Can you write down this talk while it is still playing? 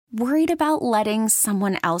Worried about letting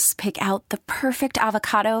someone else pick out the perfect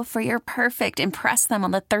avocado for your perfect impress them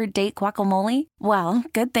on the third date guacamole? Well,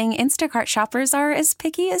 good thing Instacart shoppers are as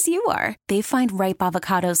picky as you are. They find ripe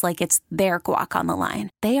avocados like it's their guac on the line.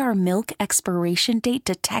 They are milk expiration date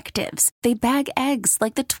detectives. They bag eggs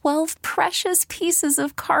like the 12 precious pieces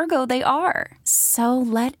of cargo they are. So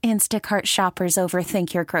let Instacart shoppers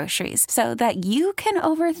overthink your groceries so that you can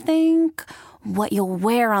overthink what you'll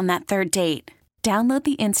wear on that third date. Download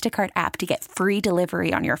the Instacart app to get free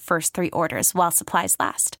delivery on your first 3 orders while supplies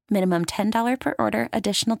last. Minimum $10 per order.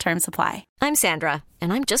 Additional terms apply. I'm Sandra,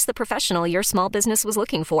 and I'm just the professional your small business was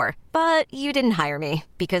looking for. But you didn't hire me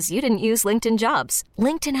because you didn't use LinkedIn Jobs.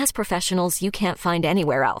 LinkedIn has professionals you can't find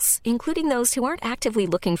anywhere else, including those who aren't actively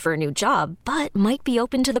looking for a new job, but might be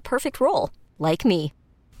open to the perfect role, like me.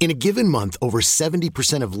 In a given month, over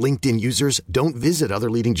 70% of LinkedIn users don't visit other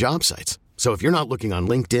leading job sites. So if you're not looking on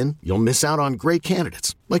LinkedIn, you'll miss out on great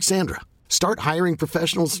candidates like Sandra. Start hiring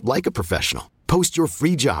professionals like a professional. Post your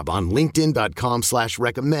free job on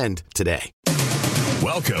linkedin.com/recommend today.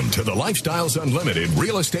 Welcome to the Lifestyles Unlimited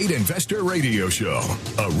Real Estate Investor Radio Show,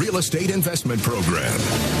 a real estate investment program.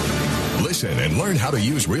 Listen and learn how to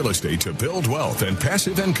use real estate to build wealth and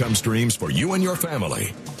passive income streams for you and your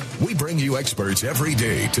family. We bring you experts every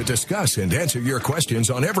day to discuss and answer your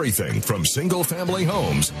questions on everything from single-family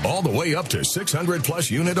homes all the way up to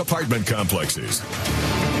 600-plus unit apartment complexes.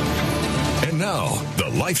 And now,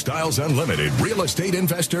 the Lifestyles Unlimited Real Estate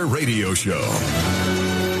Investor Radio Show.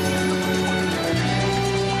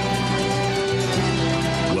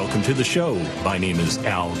 Welcome to the show. My name is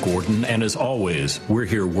Al Gordon, and as always, we're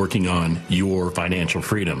here working on your financial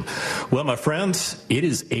freedom. Well, my friends, it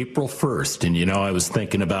is April 1st, and I was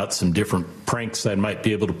thinking about some different pranks I might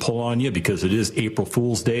be able to pull on you because it is April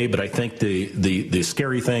Fool's Day, but I think the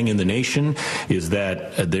scary thing in the nation is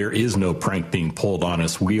that there is no prank being pulled on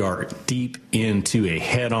us. We are deep into a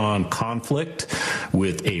head-on conflict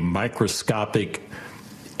with a microscopic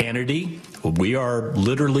entity. We are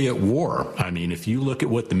literally at war. I mean, if you look at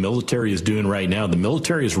what the military is doing right now, the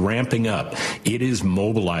military is ramping up. It is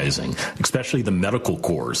mobilizing, especially the medical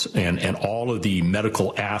corps and all of the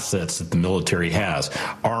medical assets that the military has.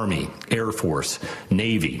 Army, Air Force,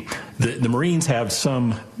 Navy. The Marines have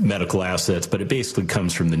some medical assets, but it basically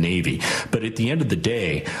comes from the Navy. But at the end of the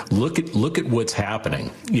day, look at what's happening.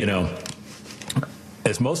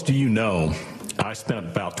 As most of you know, I spent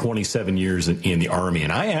about 27 years in the Army,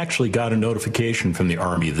 and I actually got a notification from the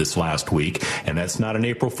Army this last week, and that's not an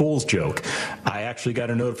April Fool's joke. I actually got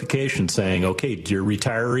a notification saying, okay, dear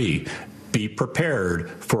retiree, be prepared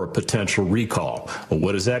for a potential recall. Well,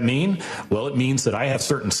 what does that mean? Well, it means that I have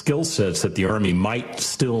certain skill sets that the Army might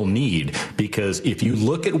still need, because if you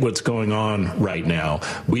look at what's going on right now,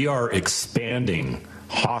 we are expanding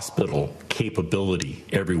hospital capability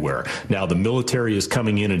everywhere. Now, the military is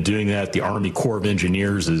coming in and doing that. The Army Corps of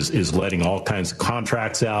Engineers is letting all kinds of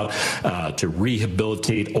contracts out to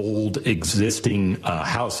rehabilitate old existing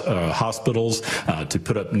hospitals, to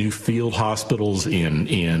put up new field hospitals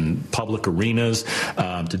in public arenas,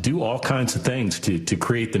 to do all kinds of things to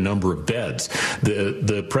create the number of beds.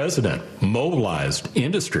 The president mobilized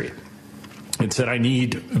industry and said, I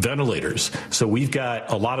need ventilators. So we've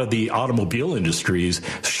got a lot of the automobile industries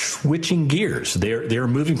switching gears. They're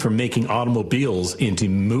moving from making automobiles into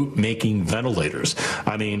making ventilators.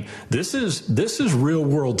 I mean, this is real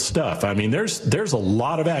world stuff. I mean, there's a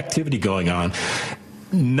lot of activity going on.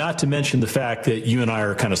 Not to mention the fact that you and I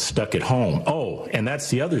are kind of stuck at home. Oh, and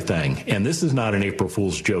that's the other thing. And this is not an April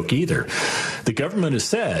Fool's joke either. The government has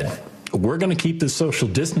said, we're going to keep this social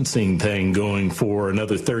distancing thing going for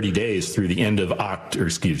another 30 days through the end of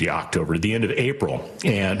October, the end of April.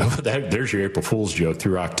 And there's your April Fool's joke,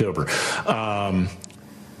 through October.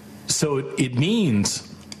 So it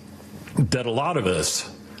means that a lot of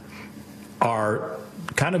us are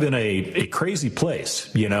kind of in a crazy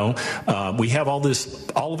place, we have all this,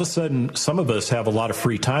 all of a sudden, some of us have a lot of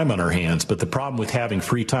free time on our hands, but the problem with having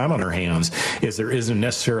free time on our hands is there isn't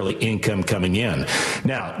necessarily income coming in.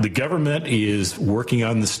 Now, the government is working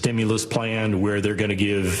on the stimulus plan where they're going to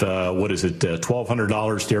give,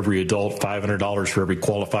 $1,200 to every adult, $500 for every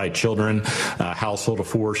qualified children. Household of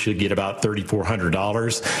 4 should get about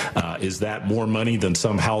 $3,400. Is that more money than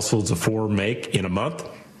some households of 4 make in a month?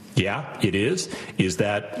 Yeah, it is. Is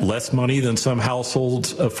that less money than some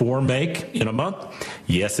households of four make in a month?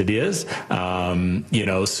 Yes, it is.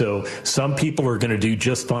 So some people are going to do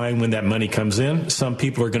just fine when that money comes in. Some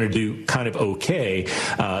people are going to do kind of okay.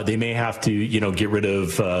 They may have to, get rid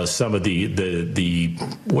of some of the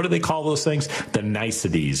what do they call those things? The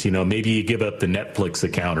niceties. Maybe you give up the Netflix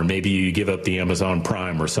account, or maybe you give up the Amazon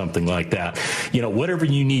Prime or something like that. Whatever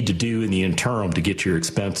you need to do in the interim to get your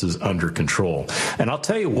expenses under control. And I'll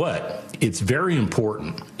tell you what, it's very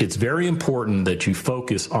important. It's very important that you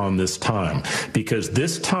focus on this time, because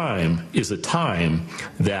this time is a time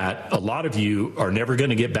that a lot of you are never going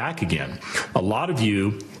to get back again. A lot of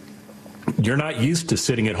you, you're not used to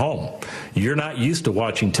sitting at home. You're not used to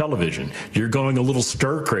watching television. You're going a little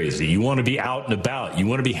stir crazy. You want to be out and about. You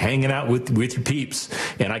want to be hanging out with your peeps.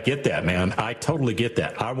 And I get that, man. I totally get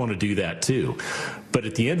that. I want to do that too. But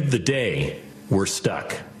at the end of the day, we're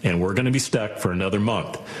stuck, and we're going to be stuck for another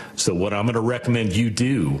month. So what I'm going to recommend you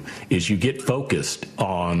do is you get focused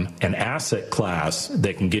on an asset class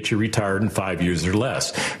that can get you retired in 5 years or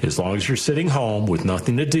less. As long as you're sitting home with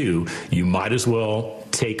nothing to do, you might as well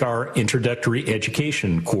take our introductory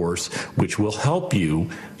education course, which will help you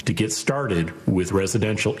to get started with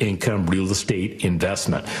residential income real estate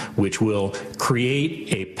investment, which will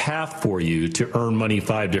create a path for you to earn money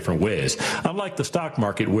 5 different ways. Unlike the stock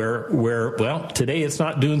market where today it's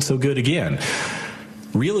not doing so good again.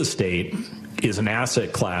 Real estate is an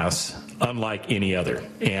asset class unlike any other.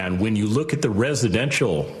 And when you look at the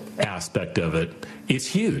residential aspect of it, it's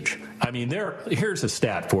huge. I mean, here's a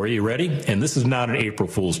stat for you. You ready? And this is not an April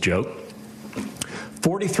Fool's joke.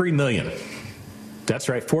 43 million. That's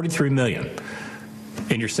right, 43 million.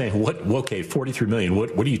 And you're saying, what? Okay, 43 million.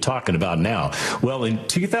 What are you talking about now? Well, in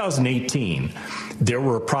 2018, there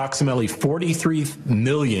were approximately 43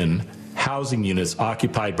 million housing units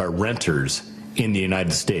occupied by renters in the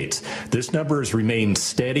United States. This number has remained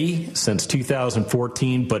steady since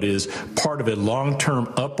 2014, but is part of a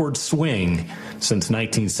long-term upward swing since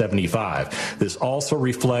 1975. This also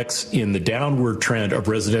reflects in the downward trend of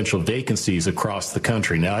residential vacancies across the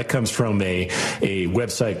country. Now, that comes from a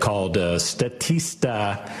website called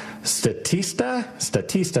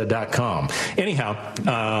Statista.com. Anyhow,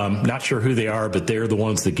 not sure who they are, but they're the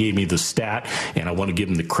ones that gave me the stat, and I want to give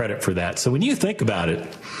them the credit for that. So when you think about it,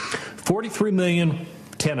 43 million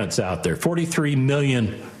tenants out there, 43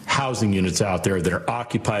 million housing units out there that are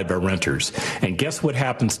occupied by renters. And guess what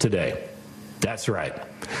happens today? That's right.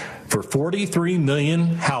 For 43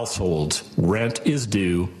 million households, rent is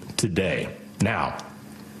due today. Now,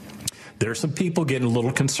 there's some people getting a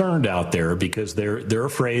little concerned out there because they're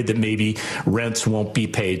afraid that maybe rents won't be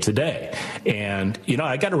paid today. And,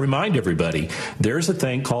 I got to remind everybody, there's a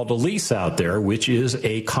thing called a lease out there, which is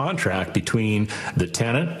a contract between the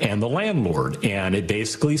tenant and the landlord. And it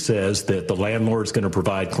basically says that the landlord is going to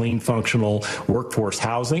provide clean, functional workforce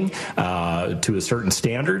housing to a certain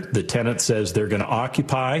standard. The tenant says they're going to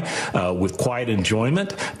occupy with quiet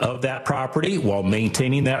enjoyment of that property while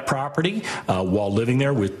maintaining that property, while living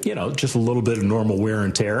there with, just a little bit of normal wear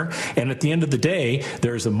and tear. And at the end of the day,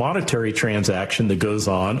 there's a monetary transaction that goes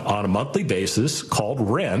on a monthly basis called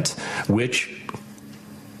rent, which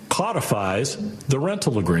codifies the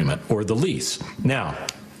rental agreement or the lease. Now,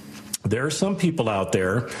 there are some people out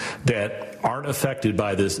there that aren't affected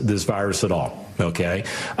by this virus at all. Okay.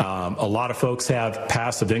 A lot of folks have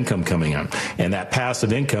passive income coming in, and that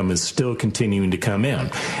passive income is still continuing to come in.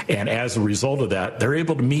 And as a result of that, they're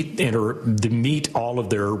able to meet all of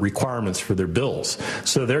their requirements for their bills.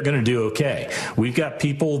 So they're going to do okay. We've got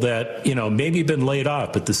people that, maybe been laid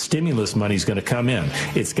off, but the stimulus money is going to come in.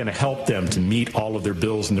 It's going to help them to meet all of their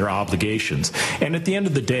bills and their obligations. And at the end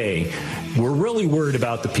of the day, we're really worried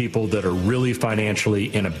about the people that are really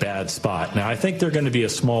financially in a bad spot. Now, I think they're going to be a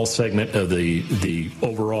small segment of the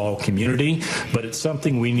overall community, but it's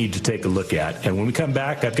something we need to take a look at. And when we come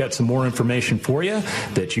back, I've got some more information for you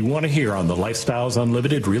that you want to hear on the Lifestyles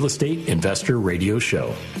Unlimited Real Estate Investor Radio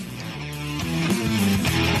Show.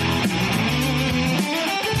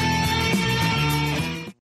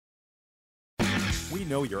 We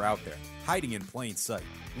know you're out there, hiding in plain sight,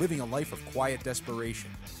 living a life of quiet desperation,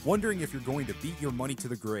 wondering if you're going to beat your money to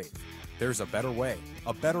the grave. There's a better way,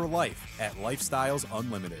 a better life at Lifestyles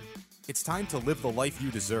Unlimited. It's time to live the life you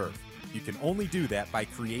deserve. You can only do that by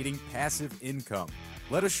creating passive income.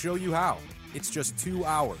 Let us show you how. It's just 2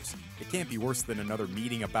 hours. It can't be worse than another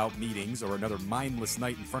meeting about meetings or another mindless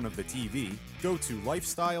night in front of the TV. Go to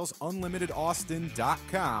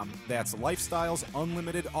LifestylesUnlimitedAustin.com. That's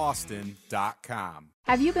LifestylesUnlimitedAustin.com.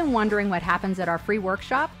 Have you been wondering what happens at our free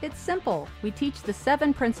workshop? It's simple. We teach the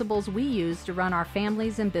 7 principles we use to run our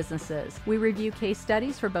families and businesses. We review case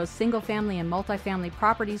studies for both single-family and multifamily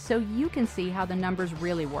properties so you can see how the numbers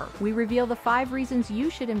really work. We reveal the 5 reasons you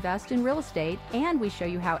should invest in real estate, and we show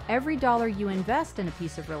you how every dollar you invest in a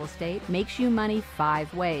piece of real estate makes you money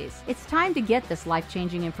 5 ways. It's time to get this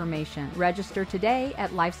life-changing information. Register today at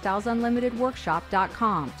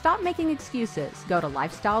LifestylesUnlimitedWorkshop.com. Stop making excuses. Go to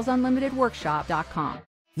LifestylesUnlimitedWorkshop.com.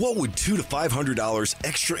 What would $200 to $500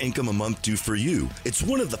 extra income a month do for you? It's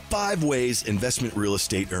one of the 5 ways investment real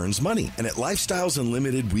estate earns money. And at Lifestyles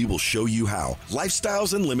Unlimited, we will show you how.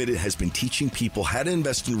 Lifestyles Unlimited has been teaching people how to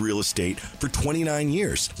invest in real estate for 29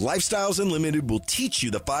 years. Lifestyles Unlimited will teach you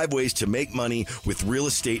the 5 ways to make money with real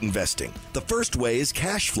estate investing. The first way is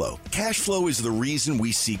cash flow. Cash flow is the reason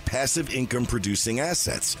we seek passive income producing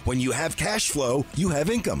assets. When you have cash flow, you have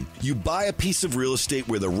income. You buy a piece of real estate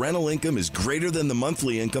where the rental income is greater than the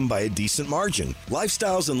monthly income by a decent margin.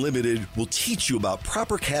 Lifestyles Unlimited will teach you about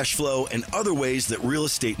proper cash flow and other ways that real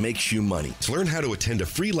estate makes you money. To learn how to attend a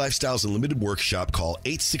free Lifestyles Unlimited workshop, call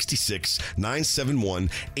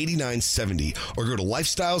 866-971-8970 or go to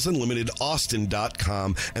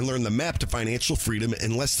LifestylesUnlimitedAustin.com and learn the map to financial freedom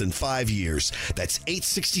in less than 5 years. That's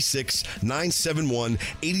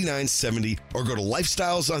 866-971-8970 or go to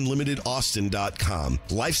LifestylesUnlimitedAustin.com.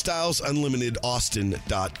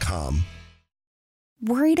 LifestylesUnlimitedAustin.com.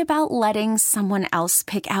 Worried about letting someone else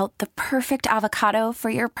pick out the perfect avocado for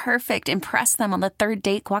your perfect impress them on the third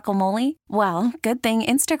date guacamole? Well, good thing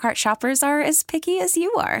Instacart shoppers are as picky as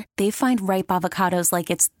you are. They find ripe avocados like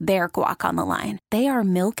it's their guac on the line. They are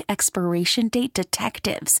milk expiration date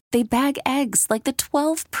detectives. They bag eggs like the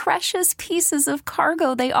 12 precious pieces of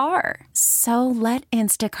cargo they are. So let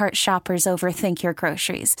Instacart shoppers overthink your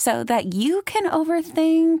groceries so that you can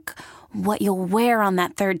overthink what you'll wear on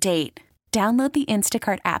that third date. Download the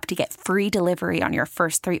Instacart app to get free delivery on your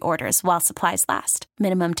first 3 orders while supplies last.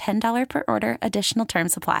 Minimum $10 per order. Additional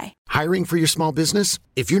terms apply. Hiring for your small business?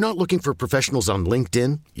 If you're not looking for professionals on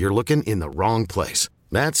LinkedIn, you're looking in the wrong place.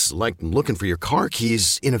 That's like looking for your car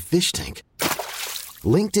keys in a fish tank.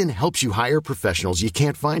 LinkedIn helps you hire professionals you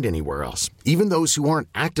can't find anywhere else, even those who aren't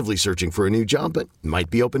actively searching for a new job but might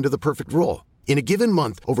be open to the perfect role. In a given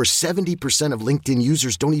month, over 70% of LinkedIn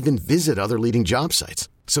users don't even visit other leading job sites.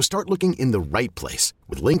 So start looking in the right place.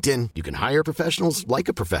 With LinkedIn, you can hire professionals like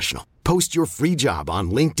a professional. Post your free job on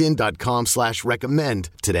linkedin.com/recommend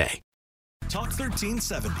today. Talk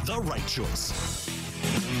 1370, the right choice.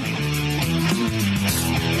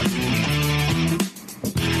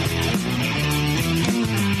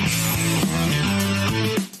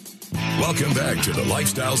 Welcome back to the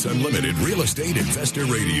Lifestyles Unlimited Real Estate Investor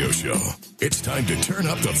Radio Show. It's time to turn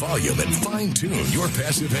up the volume and fine-tune your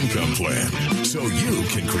passive income plan so you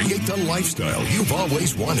can create the lifestyle you've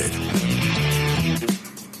always wanted.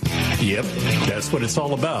 Yep, that's what it's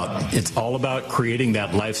all about. It's all about creating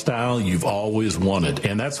that lifestyle you've always wanted.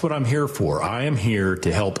 And that's what I'm here for. I am here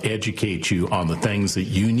to help educate you on the things that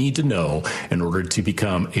you need to know in order to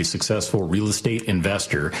become a successful real estate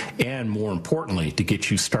investor and, more importantly, to get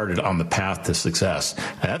you started on the path to success.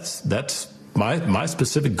 That's my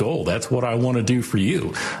specific goal. That's what I want to do for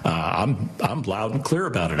you. I'm loud and clear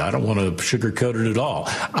about it. I don't want to sugarcoat it at all.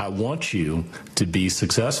 I want you to be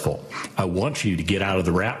successful. I want you to get out of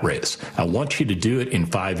the rat race. I want you to do it in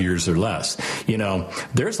 5 years or less. You know,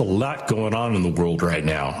 there's a lot going on in the world right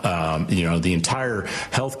now. The entire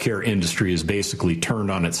healthcare industry is basically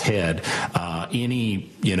turned on its head. Any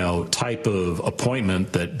type of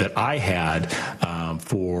appointment that I had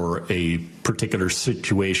for a particular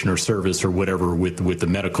situation or service or whatever with the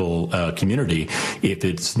medical community, if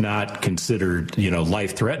it's not considered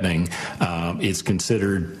life-threatening, it's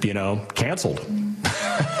considered canceled.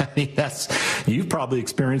 I mean, you've probably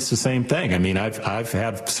experienced the same thing. I mean, I've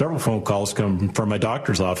had several phone calls come from my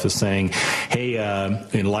doctor's office saying, "Hey,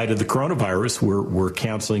 in light of the coronavirus, we're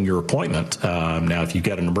canceling your appointment. Now, if you've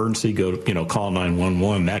got an emergency, go call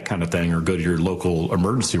 911, that kind of thing, or go to your local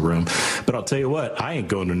emergency room." But I'll tell you what, I ain't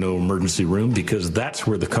going to no emergency room because that's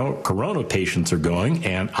where the corona patients are going,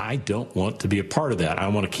 and I don't want to be a part of that. I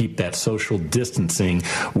want to keep that social distancing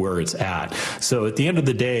where it's at. So at the end of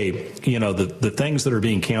the day, the things that are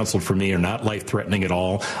being canceled for me are not life-threatening at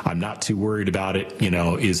all. I'm not too worried about it.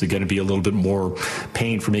 Is it going to be a little bit more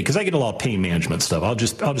pain for me? Because I get a lot of pain management stuff. I'll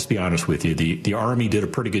just be honest with you. The Army did a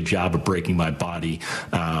pretty good job of breaking my body.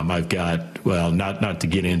 I've got, not to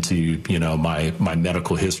get into, my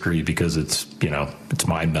medical history, because it's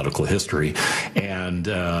my medical history. And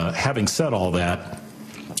having said all that,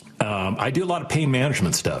 I do a lot of pain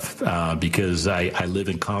management stuff because I live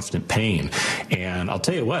in constant pain. And I'll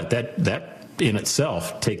tell you what, that in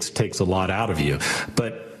itself takes a lot out of you.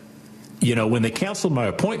 But when they canceled my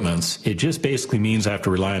appointments, it just basically means I have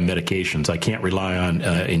to rely on medications. I can't rely on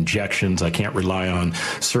injections. I can't rely on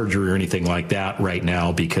surgery or anything like that right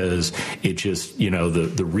now, because it just,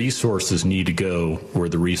 the resources need to go where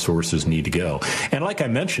the resources need to go. And like I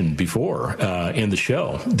mentioned before in the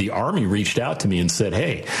show, the Army reached out to me and said,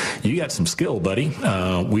 hey, you got some skill, buddy.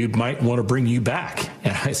 We might want to bring you back.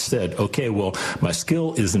 And I said, okay, well, my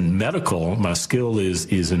skill isn't medical. My skill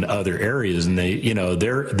is in other areas. And they,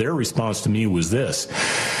 their response to me was this: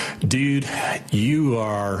 dude, you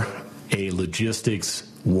are a logistics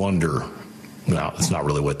wonder. Well, that's not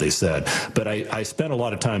really what they said, but I spent a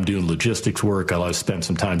lot of time doing logistics work. I spent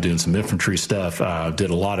some time doing some infantry stuff. Did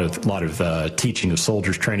a lot of teaching of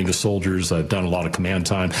soldiers, training of soldiers. I've done a lot of command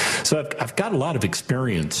time, so I've got a lot of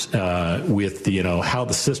experience with how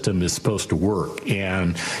the system is supposed to work.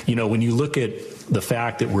 And when you look at the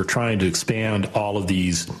fact that we're trying to expand all of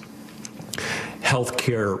these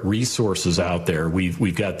healthcare resources out there.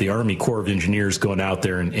 We've got the Army Corps of Engineers going out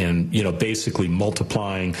there and basically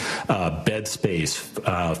multiplying bed space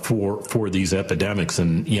for these epidemics,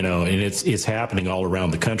 and it's happening all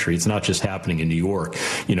around the country. It's not just happening in New York.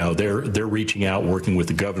 They're reaching out, working with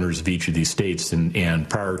the governors of each of these states and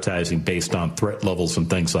prioritizing based on threat levels and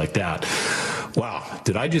things like that. Wow,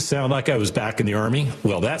 did I just sound like I was back in the Army?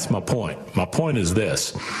 Well, that's my point. My point is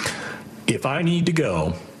this: if I need to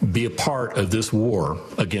go be a part of this war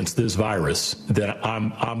against this virus, then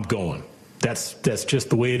I'm going. That's just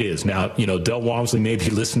the way it is. Now, Del Walmsley may be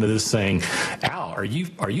listening to this saying, Al, are you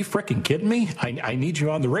freaking kidding me? I need you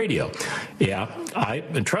on the radio. Yeah,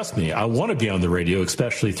 and trust me, I want to be on the radio,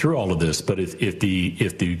 especially through all of this. But if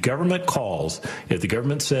the government calls, if the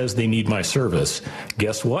government says they need my service,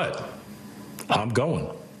 guess what? I'm going.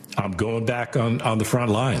 I'm going back on the front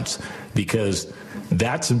lines, because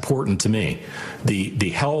that's important to me. The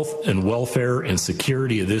health and welfare and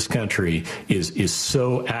security of this country is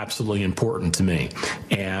so absolutely important to me.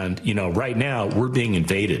 And right now we're being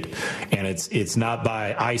invaded, and it's not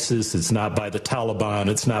by ISIS, it's not by the Taliban,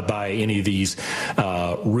 it's not by any of these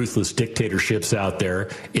ruthless dictatorships out there.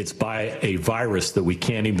 It's by a virus that we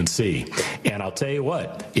can't even see. And I'll tell you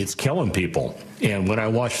what, it's killing people. And when I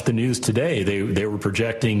watched the news today, they were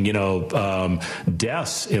projecting,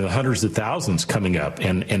 deaths in the hundreds of thousands coming up.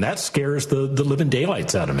 And that scares the living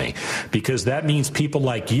daylights out of me, because that means people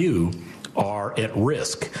like you are at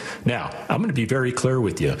risk. Now, I'm going to be very clear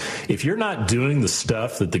with you. If you're not doing the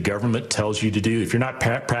stuff that the government tells you to do, if you're not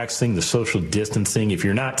practicing the social distancing, if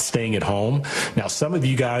you're not staying at home, now some of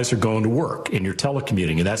you guys are going to work and you're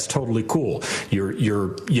telecommuting, and that's totally cool.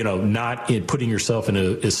 You're not putting yourself in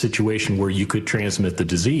a situation where you could transmit the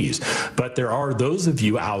disease. But there are those of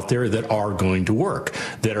you out there that are going to work,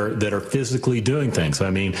 that are physically doing things. I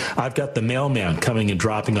mean, I've got the mailman coming and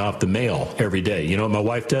dropping off the mail every day. You know what my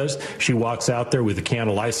wife does? She walks out there with a can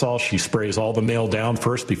of Lysol. She sprays all the mail down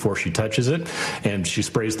first before she touches it, and she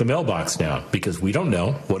sprays the mailbox down, because we don't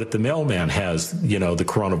know what if the mailman has, the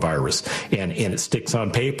coronavirus, and it sticks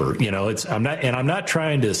on paper. I'm not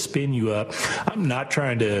trying to spin you up. I'm not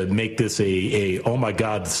trying to make this a oh my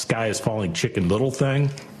God, the sky is falling Chicken Little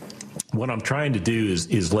thing. What I'm trying to do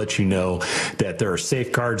is let you know that there are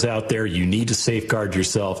safeguards out there. You need to safeguard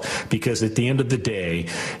yourself, because at the end of the day,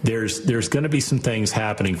 there's going to be some things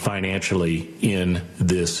happening financially in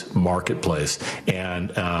this marketplace.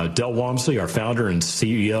 And Del Walmsley, our founder and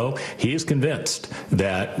CEO, he is convinced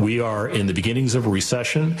that we are in the beginnings of a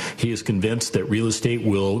recession. He is convinced that real estate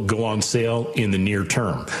will go on sale in the near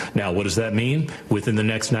term. Now, what does that mean? Within the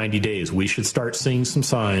next 90 days, we should start seeing some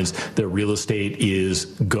signs that real estate is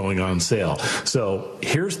going on sale. So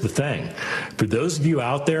here's the thing. For those of you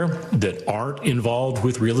out there that aren't involved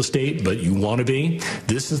with real estate, but you want to be,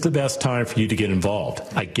 this is the best time for you to get involved.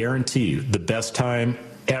 I guarantee you, the best time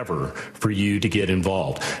ever for you to get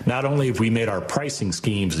involved. Not only have we made our pricing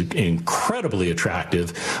schemes incredibly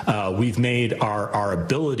attractive, we've made our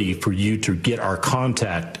ability for you to get our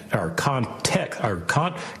content,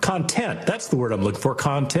 that's the word I'm looking for,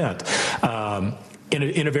 content,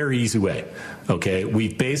 in a very easy way. Okay,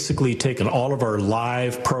 we've basically taken all of our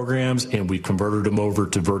live programs and we've converted them over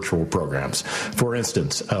to virtual programs. For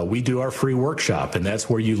instance, we do our free workshop, and that's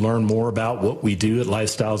where you learn more about what we do at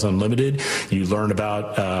Lifestyles Unlimited. You learn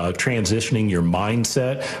about transitioning your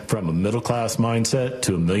mindset from a middle-class mindset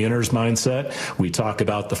to a millionaire's mindset. We talk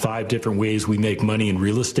about the 5 different ways we make money in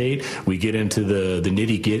real estate. We get into the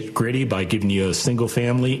nitty-gritty by giving you a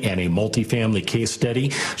single-family and a multifamily case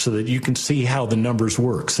study so that you can see how the numbers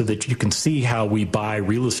work, so that you can see how we buy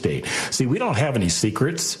real estate. See, we don't have any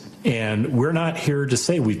secrets, and we're not here to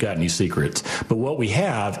say we've got any secrets. But what we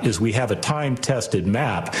have is we have a time-tested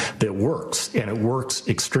map that works, and it works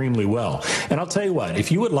extremely well. And I'll tell you what,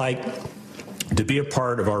 if you would like to be a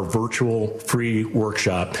part of our virtual free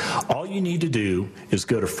workshop, all you need to do is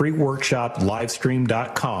go to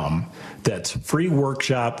freeworkshoplivestream.com. That's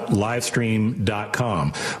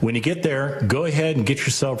freeworkshoplivestream.com. When you get there, go ahead and get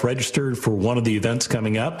yourself registered for one of the events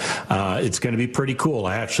coming up. It's going to be pretty cool.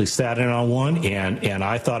 I actually sat in on one, and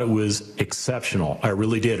I thought it was exceptional. I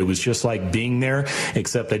really did. It was just like being there,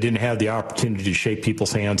 except I didn't have the opportunity to shake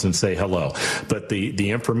people's hands and say hello. But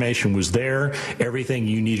the information was there. Everything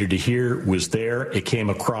you needed to hear was there. It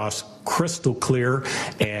came across crystal clear,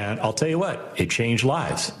 and I'll tell you what, it changed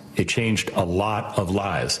lives. It changed a lot of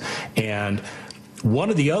lives. And one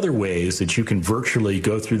of the other ways that you can virtually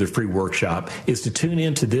go through the free workshop is to tune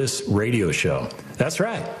into this radio show. That's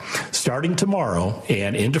right. Starting tomorrow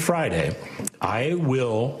and into Friday, I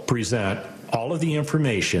will present all of the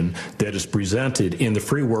information that is presented in the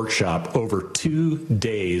free workshop over 2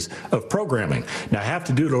 days of programming. Now, I have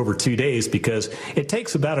to do it over 2 days because it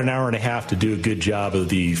takes about an hour and a half to do a good job of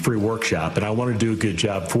the free workshop, and I want to do a good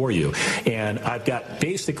job for you. And I've got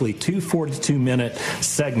basically 2 42-minute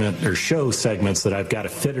segment or show segments that I've got to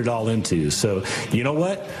fit it all into. So, you know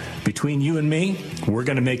what? Between you and me, we're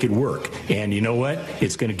going to make it work. And you know what?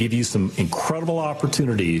 It's going to give you some incredible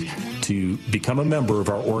opportunity to become a member of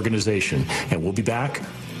our organization. And we'll be back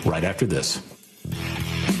right after this.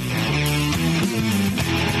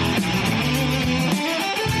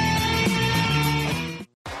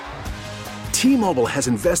 T-Mobile has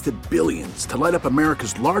invested billions to light up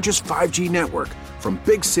America's largest 5G network, from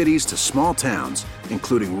big cities to small towns,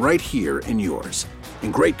 including right here in yours.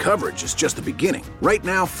 And great coverage is just the beginning. Right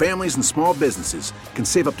now, families and small businesses can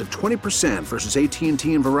save up to 20% versus AT&T and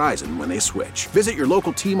Verizon when they switch. Visit your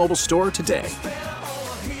local T-Mobile store today.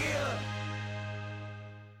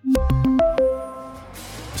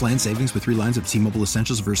 Plan savings with 3 lines of T-Mobile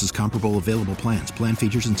Essentials versus comparable available plans. Plan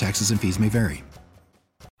features and taxes and fees may vary.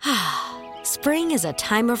 Spring is a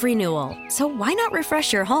time of renewal, so why not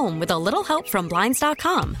refresh your home with a little help from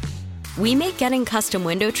Blinds.com? We make getting custom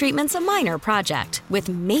window treatments a minor project with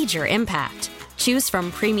major impact. Choose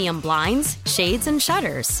from premium blinds, shades, and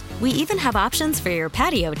shutters. We even have options for your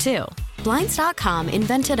patio, too. Blinds.com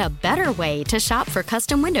invented a better way to shop for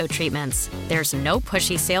custom window treatments. There's no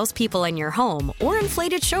pushy salespeople in your home or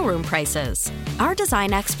inflated showroom prices. Our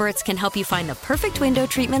design experts can help you find the perfect window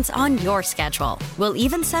treatments on your schedule. We'll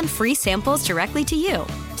even send free samples directly to you.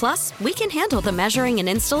 Plus, we can handle the measuring and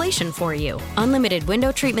installation for you. Unlimited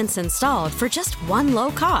window treatments installed for just one low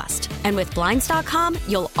cost. And with Blinds.com,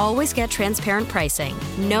 you'll always get transparent pricing.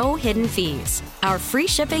 No hidden fees. Our free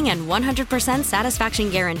shipping and 100% satisfaction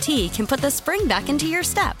guarantee can put the spring back into your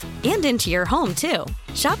step and into your home, too.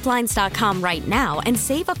 Shop Blinds.com right now and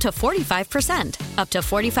save up to 45%. Up to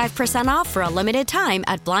 45% off for a limited time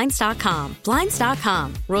at Blinds.com.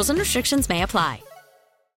 Blinds.com. Rules and restrictions may apply.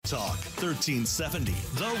 Talk 1370,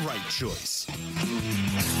 the right choice.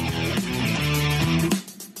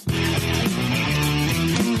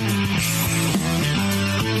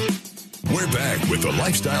 We're back with the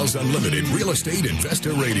Lifestyles Unlimited Real Estate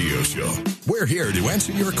Investor Radio Show. We're here to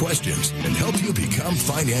answer your questions and help you become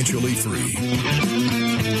financially free.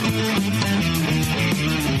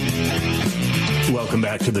 Welcome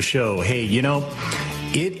back to the show. Hey,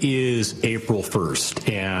 it is April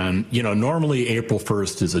 1st, and, normally April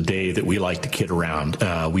 1st is a day that we like to kid around.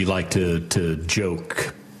 We like to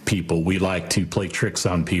joke people. We like to play tricks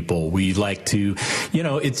on people. We like to,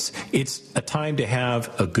 it's a time to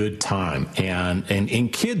have a good time,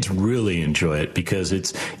 and kids really enjoy it because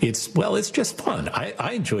it's just fun.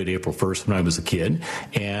 I enjoyed April 1st when I was a kid,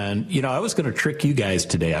 and I was going to trick you guys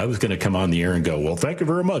today. I was going to come on the air and go, well, thank you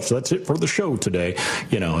very much. That's it for the show today,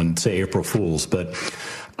 and say April Fools. But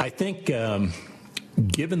I think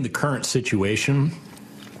given the current situation,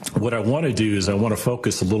 what I want to do is I want to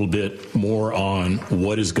focus a little bit more on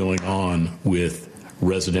what is going on with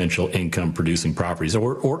residential income producing properties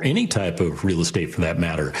or any type of real estate for that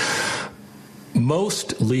matter.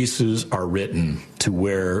 most leases are written to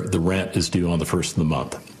where the rent is due on the first of the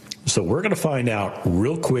month. So we're going to find out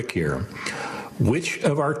real quick here which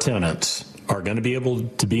of our tenants are going to be able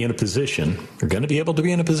to be in a position,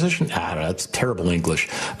 that's terrible English,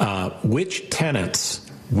 which tenants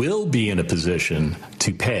will be in a position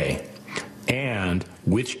to pay, and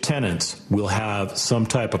which tenants will have some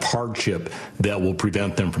type of hardship that will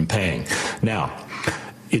prevent them from paying. Now,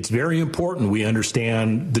 it's very important we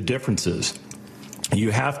understand the differences.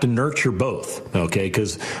 You have to nurture both, okay,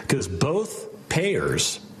 because both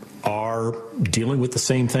payers are dealing with the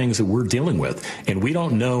same things that we're dealing with, and we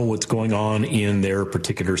don't know what's going on in their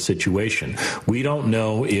particular situation. We don't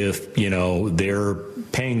know if, they're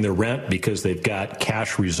paying their rent because they've got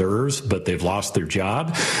cash reserves but they've lost their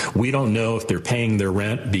job. We don't know if they're paying their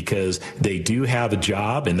rent because they do have a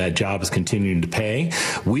job and that job is continuing to pay.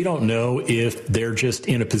 We don't know if they're just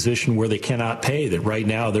in a position where they cannot pay, that right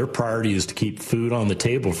now their priority is to keep food on the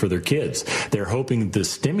table for their kids. They're hoping the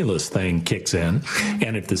stimulus thing kicks in,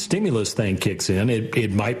 and if the stimulus thing kicks in,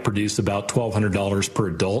 it might produce about $1,200 per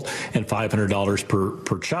adult and $500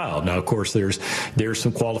 per child. Now, of course, there's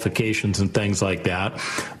some qualifications and things like that,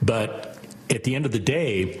 but at the end of the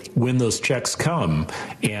day, when those checks come,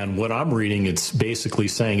 and what I'm reading, it's basically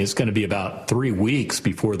saying it's going to be about 3 weeks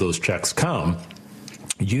before those checks come,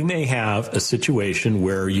 you may have a situation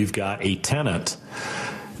where you've got a tenant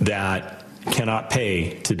that cannot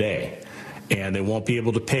pay today, and they won't be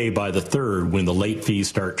able to pay by the 3rd when the late fees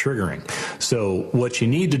start triggering. So what you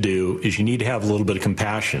need to do is you need to have a little bit of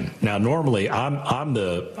compassion. Now, normally I'm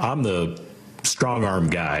the strong arm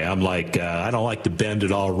guy. I'm like, I don't like to bend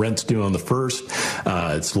at all. Rent's due on the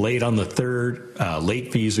 1st. It's late on the 3rd.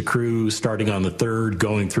 Late fees accrue starting on the 3rd,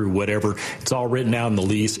 going through whatever. It's all written out in the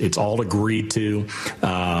lease. It's all agreed to.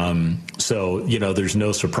 So, there's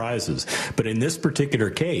no surprises. But in this particular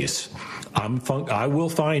case, I will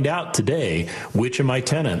find out today which of my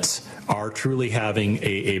tenants are truly having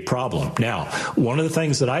a problem. Now, one of the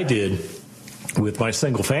things that I did with my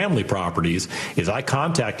single family properties is I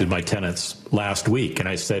contacted my tenants last week and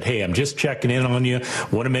I said, hey, I'm just checking in on you.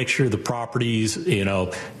 Want to make sure the property's,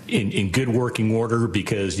 in good working order,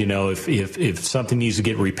 because, if something needs to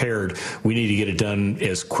get repaired, we need to get it done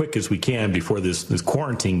as quick as we can before this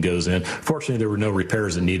quarantine goes in. Fortunately, there were no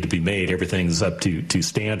repairs that needed to be made. Everything's up to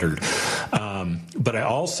standard. But I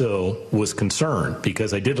also was concerned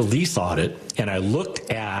because I did a lease audit and I looked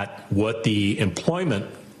at what the employment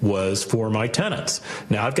was for my tenants.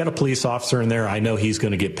 Now, I've got a police officer in there. I know he's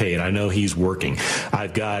going to get paid. I know he's working.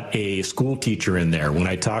 I've got a school teacher in there. When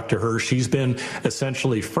I talked to her, she's been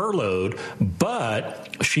essentially furloughed,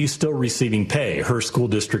 but she's still receiving pay. Her school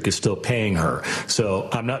district is still paying her. So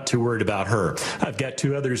I'm not too worried about her. I've got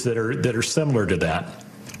 2 others that are similar to that.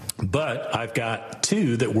 But I've got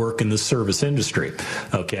 2 that work in the service industry,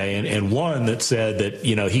 okay? And one that said that,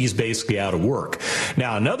 he's basically out of work.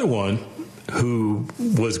 Now, another one who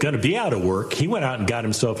was going to be out of work, he went out and got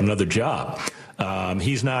himself another job.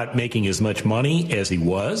 He's not making as much money as he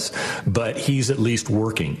was, but he's at least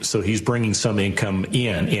working. So he's bringing some income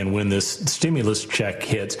in. And when this stimulus check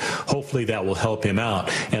hits, hopefully that will help him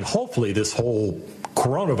out. And hopefully this whole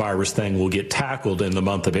coronavirus thing will get tackled in the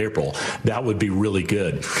month of April. That would be really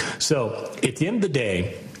good. So at the end of the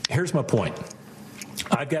day, here's my point.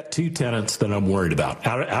 I've got 2 tenants that I'm worried about.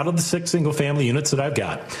 Out of the 6 single-family units that I've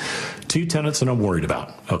got, 2 tenants that I'm worried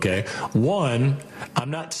about, okay? One, I'm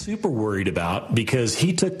not super worried about because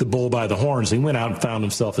he took the bull by the horns. He went out and found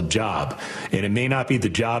himself a job. And it may not be the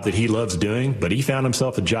job that he loves doing, but he found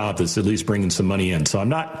himself a job that's at least bringing some money in. So I'm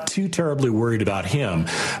not too terribly worried about him,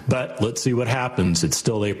 but let's see what happens. It's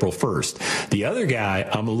still April 1st. The other guy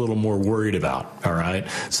I'm a little more worried about, all right?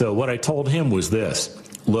 So what I told him was this.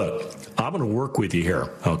 Look, I'm going to work with you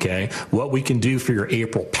here, okay? What we can do for your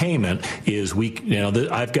April payment is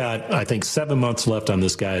I've got, I think, 7 months left on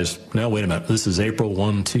this guy's, no, wait a minute. This is April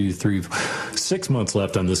 1, 2, 3, 6 months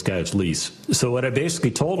left on this guy's lease. So what I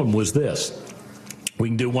basically told him was this. We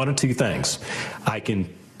can do one of 2 things. I can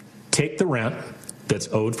take the rent that's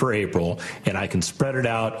owed for April, and I can spread it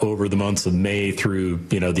out over the months of May through,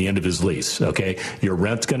 the end of his lease, okay? Your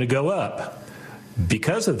rent's going to go up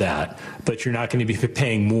because of that, but you're not going to be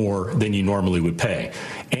paying more than you normally would pay.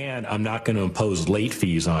 And I'm not going to impose late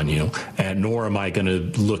fees on you, and nor am I going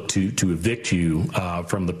to look to evict you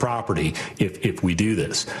from the property if we do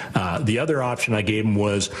this. The other option I gave him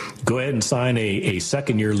was go ahead and sign a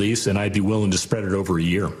second-year lease, and I'd be willing to spread it over a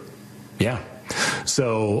year. Yeah.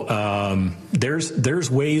 So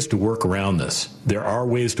there's ways to work around this. There are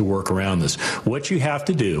ways to work around this. What you have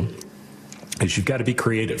to do is you've got to be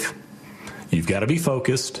creative. You've got to be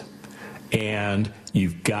focused, and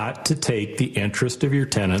You've got to take the interest of your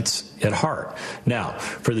tenants at heart. Now,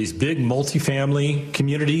 for these big multifamily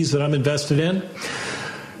communities that I'm invested in,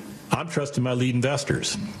 I'm trusting my lead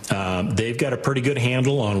investors. They've got a pretty good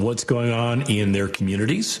handle on what's going on in their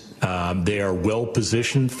communities. They are well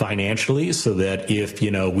positioned financially so that if,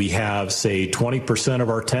 we have, say, 20% of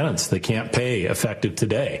our tenants that can't pay effective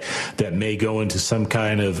today, that may go into some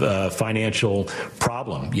kind of financial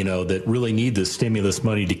problem, that really need the stimulus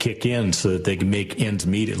money to kick in so that they can make ends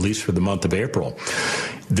meet at least for the month of April.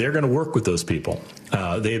 They're going to work with those people.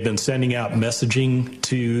 They have been sending out messaging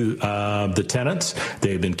to the tenants.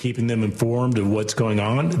 They've been keeping them informed of what's going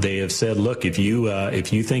on. They have said, look, if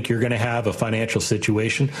you think you're going to have a financial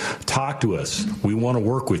situation, talk to us. We want to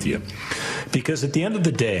work with you. Because at the end of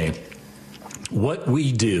the day, what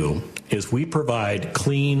we do is we provide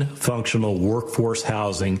clean, functional workforce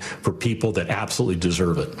housing for people that absolutely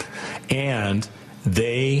deserve it. And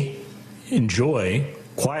they enjoy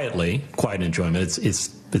quiet enjoyment.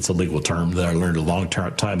 It's a legal term that I learned a long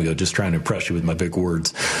time ago, just trying to impress you with my big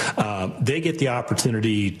words. They get the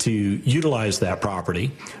opportunity to utilize that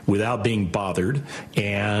property without being bothered,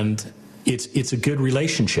 and it's a good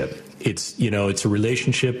relationship. It's a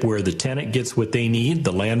relationship where the tenant gets what they need,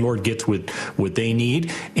 the landlord gets what they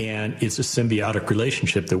need, and it's a symbiotic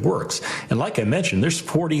relationship that works. And like I mentioned, there's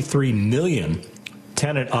 43 million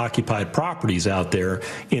tenant-occupied properties out there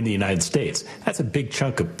in the United States. That's a big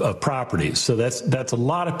chunk of properties. So that's a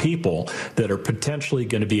lot of people that are potentially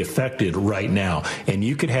going to be affected right now. And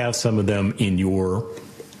you could have some of them in your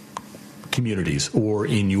communities or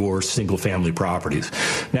in your single-family properties.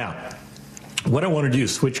 Now, what I want to do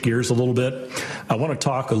is switch gears a little bit. I want to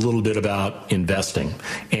talk a little bit about investing.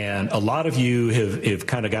 And a lot of you have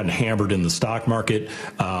kind of gotten hammered in the stock market.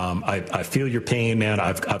 I feel your pain, man.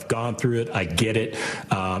 I've gone through it. I get it.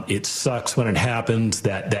 It sucks when it happens,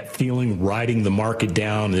 that feeling riding the market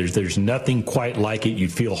down. There's nothing quite like it. You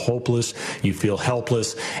feel hopeless. You feel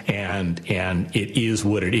helpless. And it is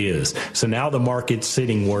what it is. So now the market's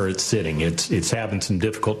sitting where it's sitting. It's having some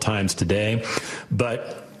difficult times today.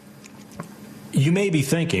 But you may be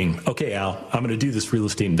thinking, okay, Al, I'm going to do this real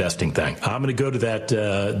estate investing thing. I'm going to go to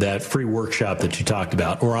that free workshop that you talked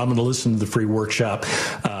about, or I'm going to listen to the free workshop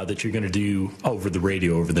that you're going to do over the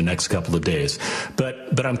radio over the next couple of days.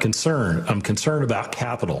 But I'm concerned. I'm concerned about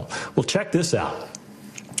capital. Well, check this out.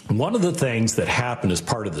 One of the things that happened as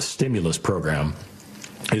part of the stimulus program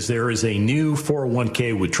is there is a new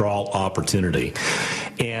 401k withdrawal opportunity.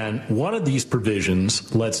 And one of these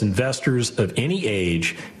provisions lets investors of any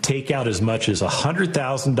age take out as much as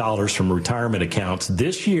 $100,000 from retirement accounts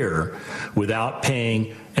this year without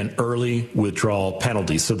paying an early withdrawal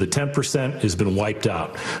penalty. So the 10% has been wiped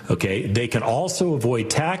out. Okay. They can also avoid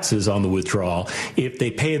taxes on the withdrawal if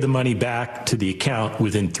they pay the money back to the account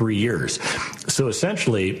within 3 years. So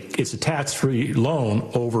essentially, it's a tax-free loan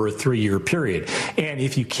over a 3-year period. And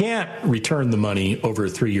if you can't return the money over a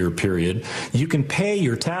 3-year period, you can pay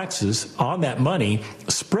your taxes on that money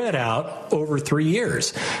spread out over 3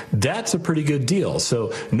 years. That's a pretty good deal.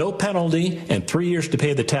 So no penalty and 3 years to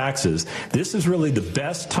pay the taxes. This is really the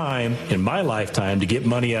best time in my lifetime to get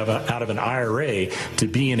money out of an IRA to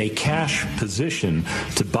be in a cash position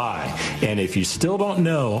to buy. And if you still don't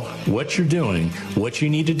know what you're doing, what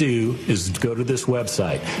you need to do is go to this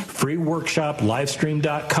website,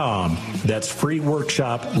 freeworkshoplivestream.com. That's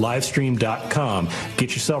freeworkshoplivestream.com.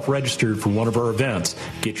 Get yourself registered for one of our events.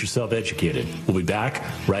 Get yourself educated. We'll be back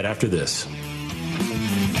right after this.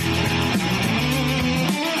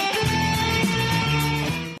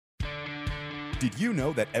 Did you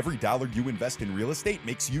know that every dollar you invest in real estate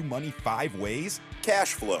makes you money 5 ways?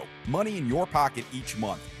 Cash flow, money in your pocket each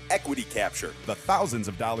month. Equity capture, the thousands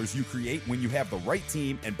of dollars you create when you have the right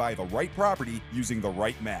team and buy the right property using the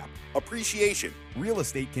right map. Appreciation, real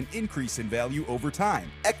estate can increase in value over time.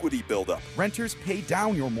 Equity buildup, renters pay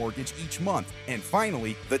down your mortgage each month. And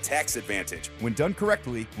finally, the tax advantage. When done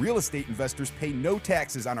correctly, real estate investors pay no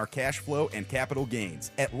taxes on our cash flow and capital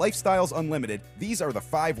gains. At Lifestyles Unlimited, these are the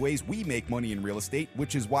 5 ways we make money in real estate,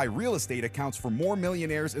 which is why real estate accounts for more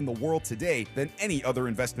millionaires in the world today than any other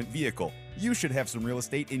investment vehicle. You should have some real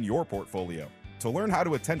estate in your portfolio. To learn how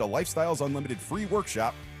to attend a Lifestyles Unlimited free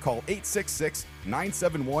workshop, call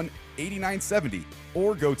 866-971-8970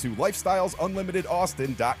 or go to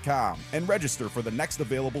lifestylesunlimitedaustin.com and register for the next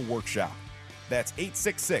available workshop. That's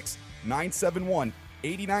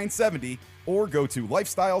 866-971-8970 or go to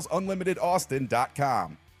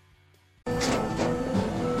lifestylesunlimitedaustin.com.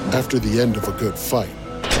 After the end of a good fight,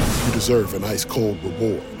 you deserve an ice-cold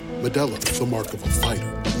reward. Modelo, the mark of a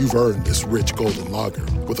fighter. You've earned this rich golden lager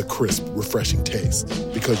with a crisp, refreshing taste.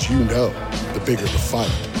 Because you know, the bigger the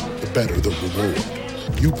fight, the better the reward.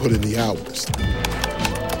 You put in the hours,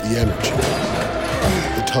 the energy,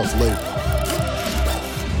 the tough labor.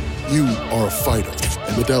 You are a fighter,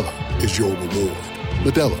 and Modelo is your reward.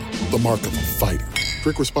 Modelo, the mark of a fighter.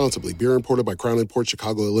 Drink responsibly. Beer imported by Crown Imports,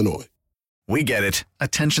 Chicago, Illinois. We get it.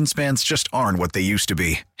 Attention spans just aren't what they used to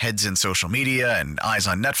be. Heads in social media and eyes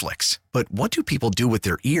on Netflix. But what do people do with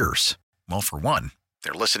their ears? Well, for one,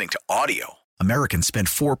 they're listening to audio. Americans spend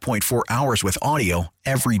 4.4 hours with audio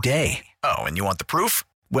every day. Oh, and you want the proof?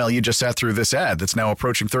 Well, you just sat through this ad that's now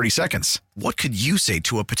approaching 30 seconds. What could you say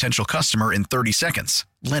to a potential customer in 30 seconds?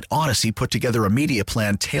 Let Odyssey put together a media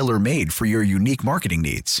plan tailor-made for your unique marketing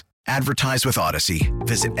needs. Advertise with Odyssey.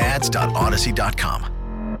 Visit ads.odyssey.com.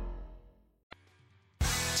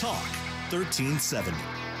 Talk 1370.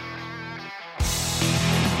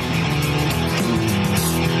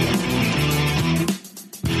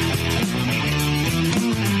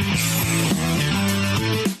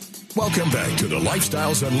 Welcome back to the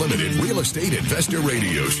Lifestyles Unlimited Real Estate Investor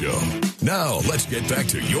Radio Show. Now, let's get back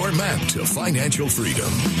to your map to financial freedom.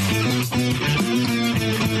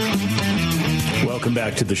 Welcome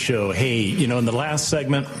back to the show. Hey, in the last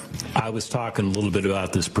segment, I was talking a little bit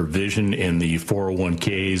about this provision in the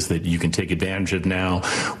 401ks that you can take advantage of now,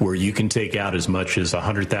 where you can take out as much as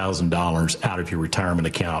 $100,000 out of your retirement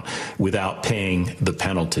account without paying the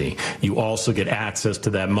penalty. You also get access to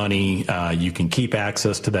that money. You can keep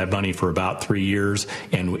access to that money for about 3 years,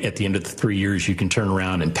 and at the end of the 3 years, you can turn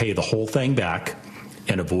around and pay the whole thing back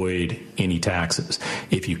and avoid any taxes.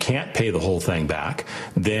 If you can't pay the whole thing back,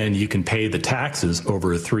 then you can pay the taxes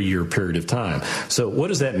over a 3-year period of time. So what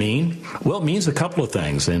does that mean? Well, it means a couple of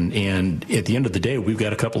things. And at the end of the day, we've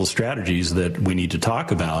got a couple of strategies that we need to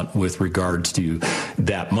talk about with regards to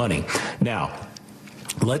that money. Now,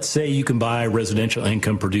 let's say you can buy residential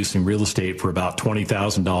income producing real estate for about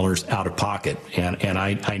 $20,000 out of pocket. And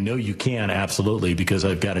I know you can, absolutely, because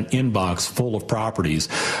I've got an inbox full of properties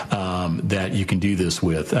that you can do this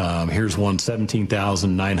with. Here's one,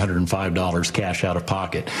 $17,905 cash out of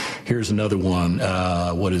pocket. Here's another one,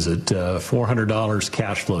 $400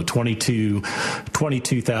 cash flow,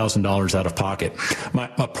 $22,000 out of pocket. My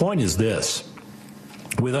point is this.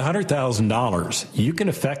 With $100,000, you can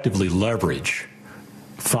effectively leverage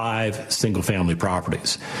 5 single-family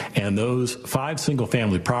properties. And those 5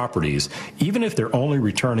 single-family properties, even if they're only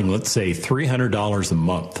returning, let's say, $300 a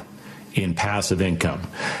month in passive income,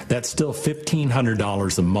 that's still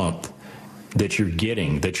 $1,500 a month that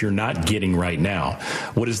you're not getting right now.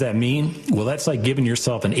 What does that mean? Well, that's like giving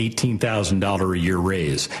yourself an $18,000 a year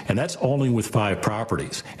raise. And that's only with 5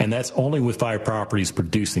 properties. And that's only with 5 properties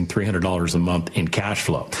producing $300 a month in cash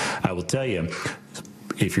flow. I will tell you,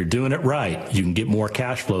 if you're doing it right, you can get more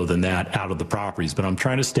cash flow than that out of the properties, but I'm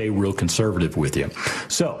trying to stay real conservative with you.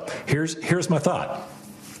 So here's my thought.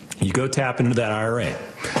 You go tap into that IRA.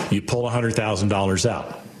 You pull $100,000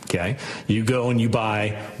 out, okay? You go and you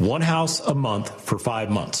buy one house a month for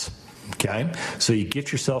 5 months. Okay, so you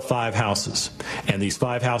get yourself 5 houses, and these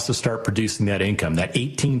 5 houses start producing that income, that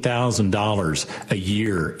 $18,000 a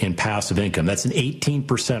year in passive income. That's an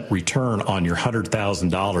 18% return on your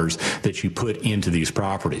 $100,000 that you put into these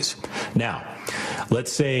properties. Now,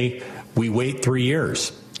 let's say we wait 3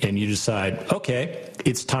 years and you decide, okay,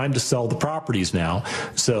 it's time to sell the properties now.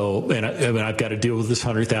 So, and I've got to deal with this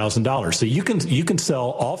 $100,000. So you can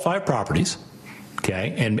sell all 5 properties.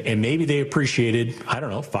 Okay, and maybe they appreciated,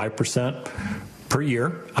 5% per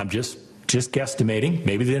year. I'm just guesstimating.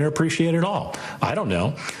 Maybe they didn't appreciate it all. I don't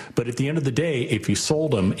know. But at the end of the day, if you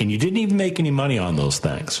sold them and you didn't even make any money on those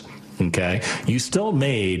things, okay, you still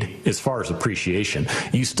made, as far as appreciation,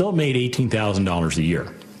 you still made $18,000 a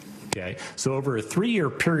year. Okay, so over a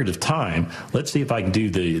 3-year period of time, let's see if I can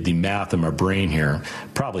do the math in my brain here.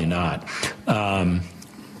 Probably not.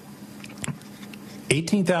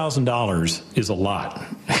 $18,000 is a lot.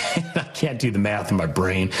 I can't do the math in my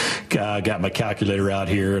brain. Got my calculator out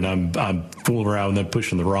here, and I'm fooling around with them,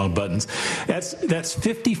 pushing the wrong buttons. That's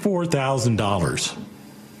 $54,000.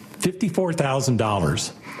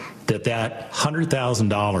 $54,000 that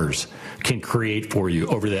 $100,000 can create for you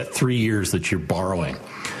over that 3 years that you're borrowing.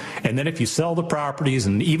 And then if you sell the properties,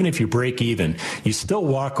 and even if you break even, you still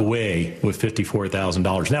walk away with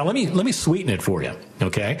 $54,000. Now, let me sweeten it for you,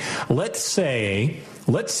 okay? Let's say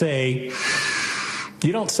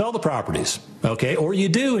you don't sell the properties, okay? Or you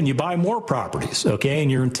do, and you buy more properties, okay?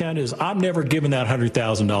 And your intent is, I'm never giving that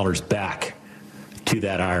 $100,000 back to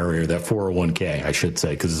that IRA, or that 401k, I should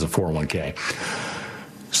say, because it's a 401k.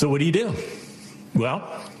 So what do? Well,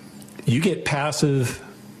 you get passive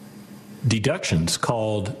deductions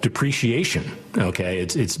called depreciation. Okay,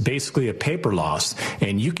 it's basically a paper loss,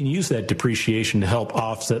 and you can use that depreciation to help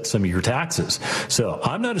offset some of your taxes. So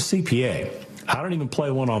I'm not a CPA. I don't even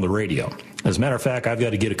play one on the radio. As a matter of fact, I've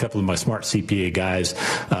got to get a couple of my smart CPA guys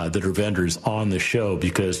that are vendors on the show,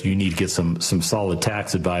 because you need to get some solid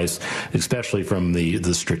tax advice, especially from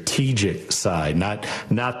the strategic side,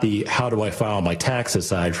 not the how do I file my taxes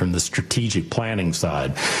side, from the strategic planning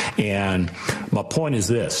side. And my point is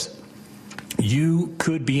this: you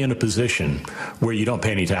could be in a position where you don't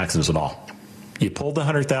pay any taxes at all. You pulled the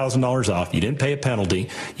 $100,000 off. You didn't pay a penalty.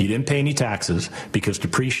 You didn't pay any taxes, because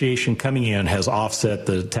depreciation coming in has offset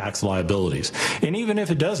the tax liabilities. And even if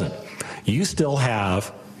it doesn't, you still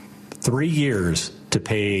have 3 years to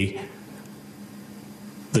pay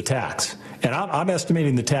the tax. And I'm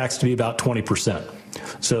estimating the tax to be about 20%.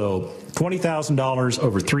 So $20,000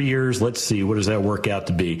 over 3 years. Let's see, what does that work out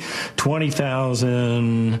to be?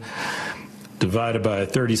 20,000 divided by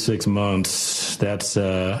 36 months, it's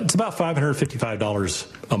about $555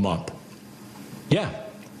 a month. Yeah,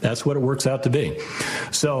 that's what it works out to be.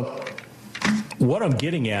 So what I'm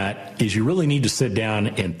getting at is you really need to sit down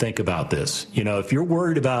and think about this. You know, if you're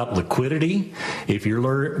worried about liquidity, if you're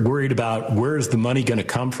worried about where's the money going to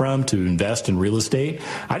come from to invest in real estate,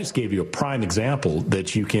 I just gave you a prime example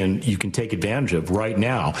that you can take advantage of right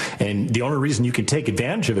now. And the only reason you can take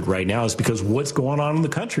advantage of it right now is because what's going on in the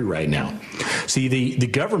country right now. See, the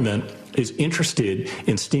government is interested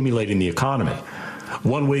in stimulating the economy.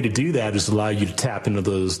 One way to do that is allow you to tap into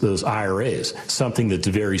those IRAs, something that's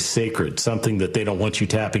very sacred, something that they don't want you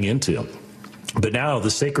tapping into. But now the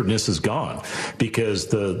sacredness is gone, because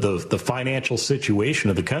the financial situation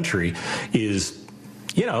of the country is,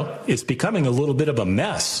 it's becoming a little bit of a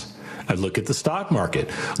mess. I look at the stock market,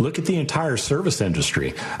 look at the entire service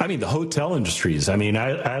industry. I mean, the hotel industries. I mean,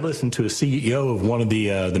 I listened to a CEO of one of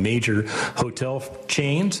the major hotel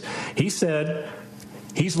chains. He said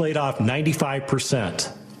he's laid off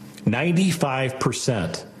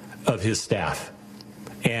 95% of his staff.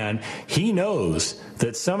 And he knows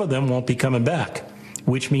that some of them won't be coming back,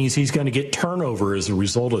 which means he's going to get turnover as a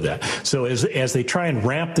result of that. So as they try and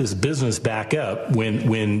ramp this business back up,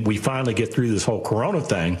 when we finally get through this whole corona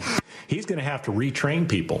thing, he's going to have to retrain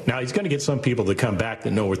people. Now, he's going to get some people that come back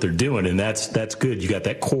that know what they're doing, and that's good. You got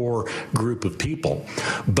that core group of people.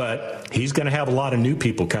 But he's going to have a lot of new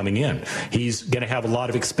people coming in. He's going to have a lot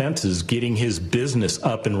of expenses getting his business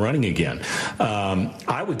up and running again.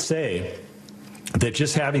 I would say that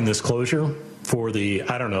just having this closure for the,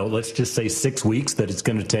 I don't know, let's just say 6 weeks that it's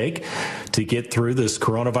going to take to get through this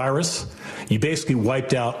coronavirus, you basically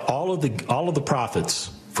wiped out all of the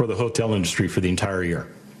profits for the hotel industry for the entire year.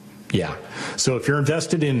 Yeah. So if you're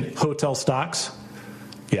invested in hotel stocks,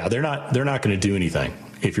 yeah, they're not going to do anything.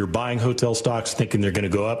 If you're buying hotel stocks thinking they're going to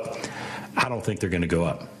go up, I don't think they're going to go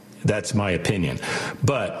up. That's my opinion.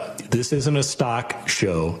 But this isn't a stock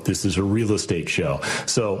show. This is a real estate show.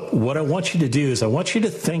 So what I want you to do is I want you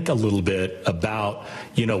to think a little bit about,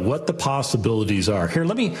 what the possibilities are. Here,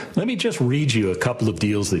 let me just read you a couple of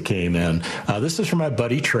deals that came in. This is from my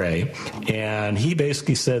buddy Trey, and he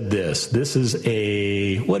basically said this. This is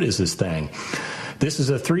what is this thing? This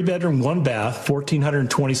is a 3-bedroom, 1-bath,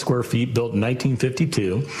 1,420 square feet, built in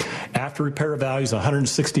 1952. After repair value is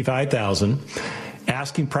 $165,000.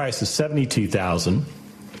 Asking price is $72,000.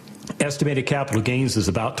 Estimated capital gains is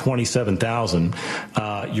about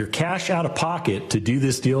 $27,000. Your cash out of pocket to do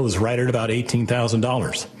this deal is right at about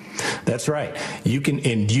 $18,000. That's right. You can,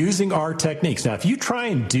 in using our techniques. Now, if you try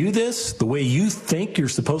and do this the way you think you're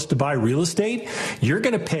supposed to buy real estate, you're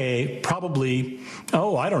going to pay probably,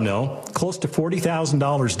 close to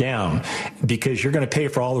 $40,000 down, because you're going to pay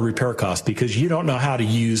for all the repair costs, because you don't know how to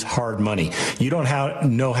use hard money. You don't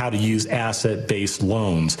know how to use asset-based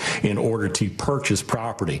loans in order to purchase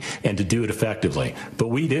property and to do it effectively. But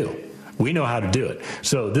we do. We know how to do it.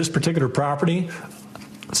 So this particular property,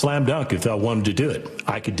 slam dunk, if I wanted to do it,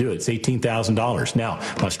 I could do it. It's $18,000. Now,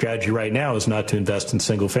 my strategy right now is not to invest in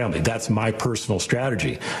single family. That's my personal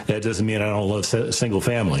strategy. That doesn't mean I don't love single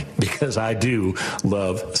family, because I do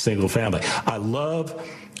love single family. I love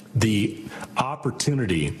the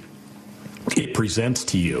opportunity it presents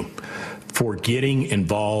to you for getting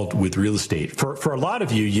involved with real estate. For a lot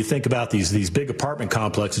of you, you think about these big apartment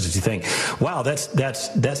complexes and you think, wow,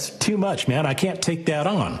 that's too much, man. I can't take that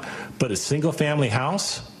on. But a single family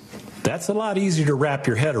house, that's a lot easier to wrap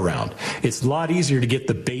your head around. It's a lot easier to get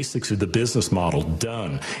the basics of the business model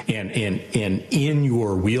done and in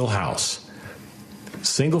your wheelhouse.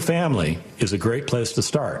 Single family is a great place to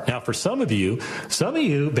start. Now, for some of you,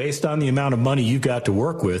 based on the amount of money you got to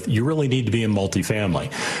work with, you really need to be in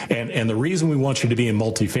multifamily. And the reason we want you to be in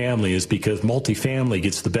multifamily is because multifamily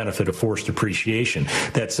gets the benefit of forced appreciation.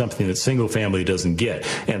 That's something that single family doesn't get.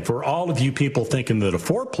 And for all of you people thinking that a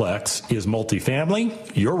fourplex is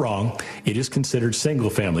multifamily, you're wrong. It is considered single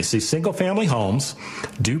family. See, single family homes,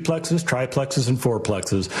 duplexes, triplexes, and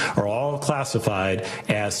fourplexes are all classified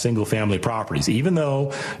as single family properties, even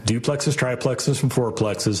though duplexes, triplexes, and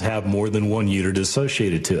fourplexes have more than one unit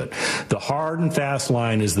associated to it. The hard and fast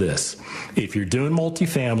line is this. If you're doing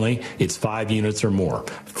multifamily, it's 5 units or more.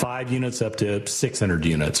 5 units up to 600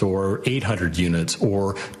 units or 800 units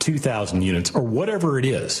or 2,000 units or whatever it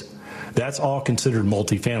is. That's all considered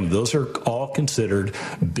multifamily. Those are all considered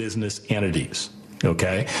business entities.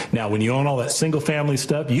 Okay. Now, when you own all that single family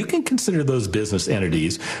stuff, you can consider those business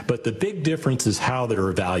entities, but the big difference is how they're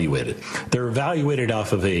evaluated. They're evaluated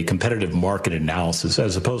off of a competitive market analysis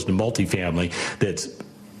as opposed to multifamily that's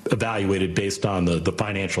evaluated based on the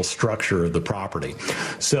financial structure of the property.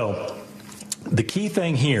 So the key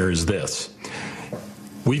thing here is this.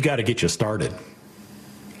 We've got to get you started.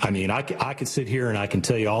 I mean, I could sit here and I can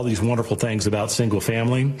tell you all these wonderful things about single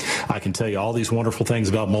family. I can tell you all these wonderful things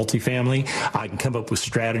about multifamily. I can come up with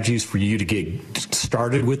strategies for you to get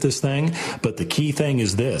started with this thing. But the key thing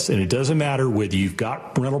is this, and it doesn't matter whether you've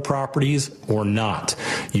got rental properties or not.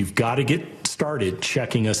 You've got to get started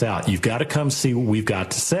checking us out. You've got to come see what we've got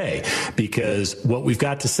to say, because what we've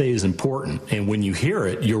got to say is important. And when you hear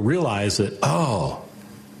it, you'll realize that, oh,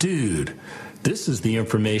 dude, this is the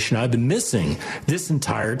information I've been missing this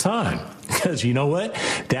entire time. Because you know what?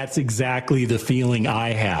 That's exactly the feeling I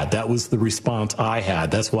had. That was the response I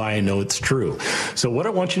had. That's why I know it's true. So what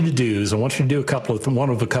I want you to do is I want you to do a couple of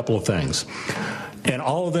things. And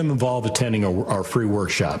all of them involve attending our free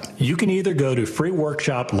workshop. You can either go to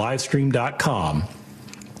freeworkshoplivestream.com.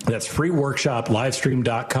 That's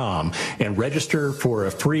freeworkshoplivestream.com and register for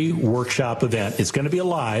a free workshop event. It's going to be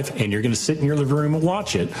live, and you're going to sit in your living room and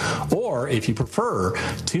watch it. Or, if you prefer,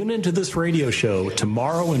 tune into this radio show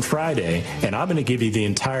tomorrow and Friday, and I'm going to give you the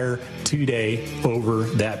entire 2-day over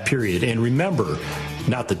that period. And remember,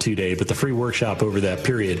 not the 2-day, but the free workshop over that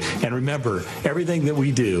period. And remember, everything that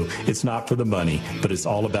we do, it's not for the money, but it's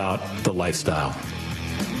all about the lifestyle.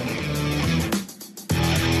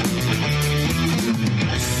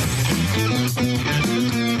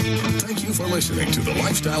 For listening to the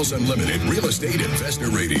Lifestyles Unlimited Real Estate Investor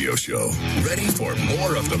Radio Show. Ready for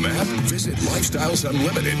more of the map? Visit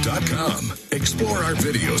lifestylesunlimited.com. Explore our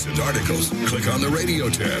videos and articles. Click on the radio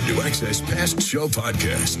tab to access past show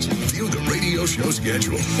podcasts. View the radio show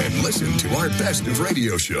schedule and listen to our best of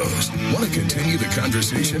radio shows. Want to continue the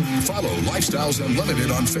conversation? Follow Lifestyles Unlimited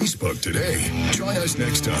on Facebook today. Join us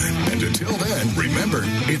next time. And until then, remember,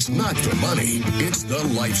 it's not the money, it's the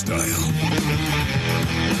lifestyle.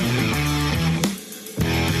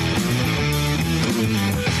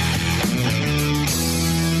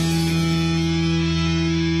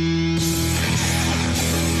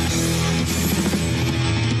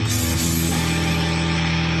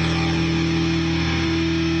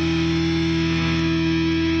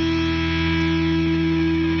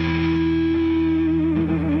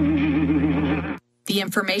 The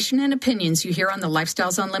information and opinions you hear on the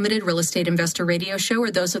Lifestyles Unlimited Real Estate Investor Radio Show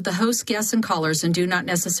are those of the hosts, guests, and callers and do not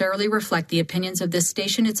necessarily reflect the opinions of this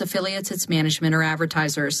station, its affiliates, its management, or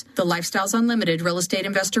advertisers. The Lifestyles Unlimited Real Estate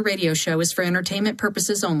Investor Radio Show is for entertainment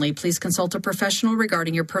purposes only. Please consult a professional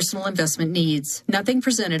regarding your personal investment needs. Nothing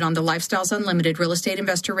presented on the Lifestyles Unlimited Real Estate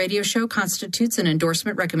Investor Radio Show constitutes an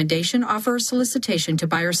endorsement, recommendation, offer, or solicitation to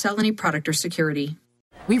buy or sell any product or security.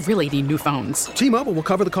 We really need new phones. T-Mobile will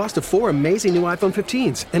cover the cost of 4 amazing new iPhone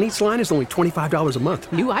 15s, and each line is only $25 a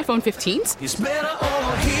month. New iPhone 15s? It's better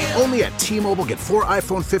over here. Only at T-Mobile, get 4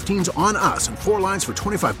 iPhone 15s on us and 4 lines for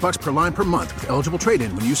 $25 per line per month with eligible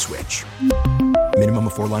trade-in when you switch. Minimum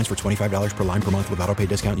of 4 lines for $25 per line per month with autopay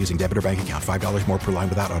discount using debit or bank account. $5 more per line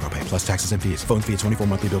without autopay, plus taxes and fees. Phone fee at 24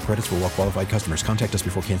 monthly bill credits for well-qualified customers. Contact us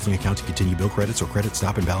before canceling account to continue bill credits or credit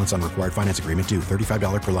stop and balance on required finance agreement due.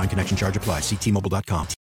 $35 per line connection charge applies. See T-Mobile.com.